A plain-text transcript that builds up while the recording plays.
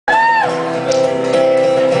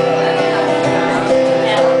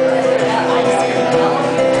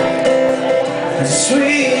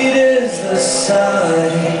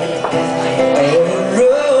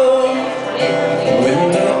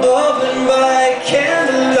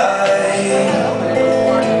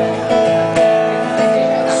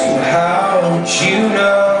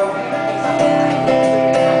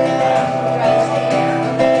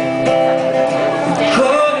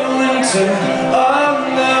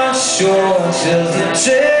Georgia, the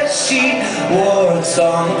dress sheet, warts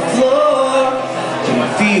on the floor, and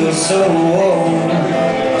feel so old.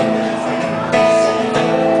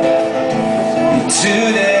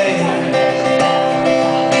 Today,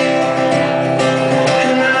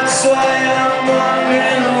 and that's why I'm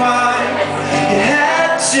wondering why you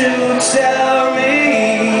had to tell me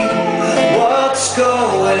what's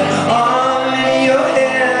going on in your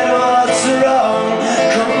head, what's wrong.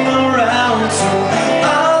 Come around to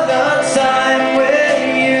other time when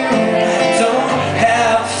you don't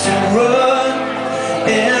have to run.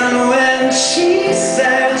 And when she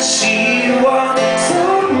said she wants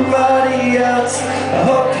somebody else, I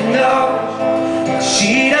hope you know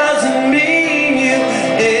she doesn't mean you.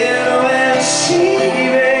 And when she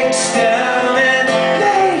breaks down and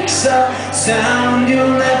makes a sound, you'll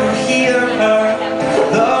never hear her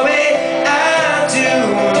the way I do.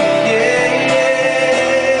 Yeah.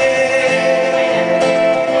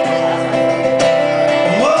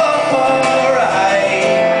 Alright,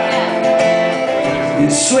 you're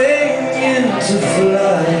swinging to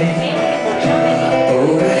fly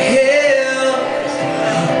over hill,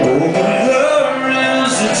 over her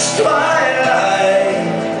as it's twilight.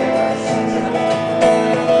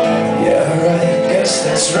 Yeah, right, guess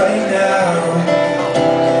that's right now.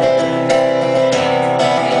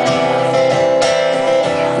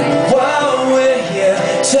 While we're here,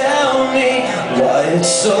 tell me why it's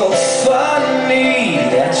so funny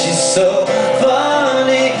that she's so funny.